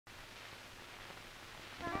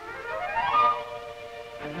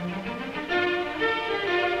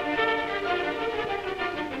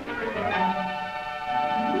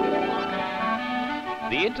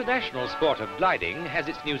international sport of gliding has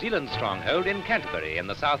its New Zealand stronghold in Canterbury in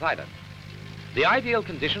the South Island. The ideal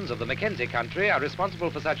conditions of the Mackenzie country are responsible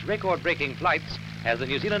for such record-breaking flights as the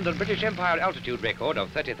New Zealand and British Empire altitude record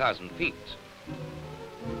of 30,000 feet.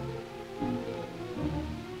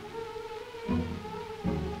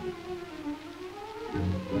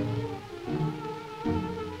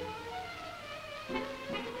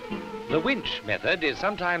 The winch method is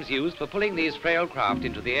sometimes used for pulling these frail craft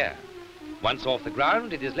into the air. Once off the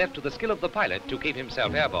ground, it is left to the skill of the pilot to keep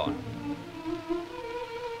himself airborne.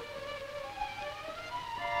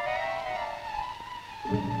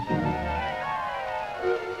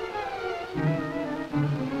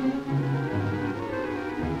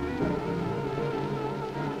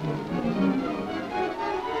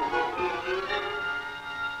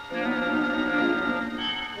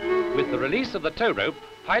 With the release of the tow rope,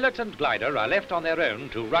 pilot and glider are left on their own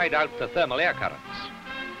to ride out the thermal air currents.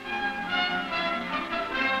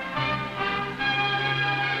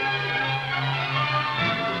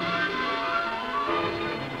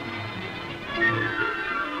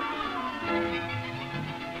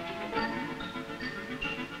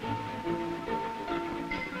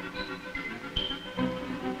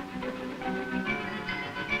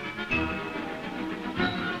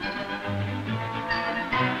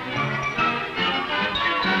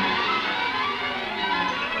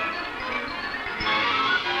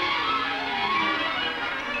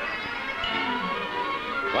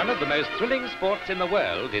 One of the most thrilling sports in the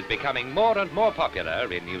world is becoming more and more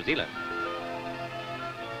popular in New Zealand.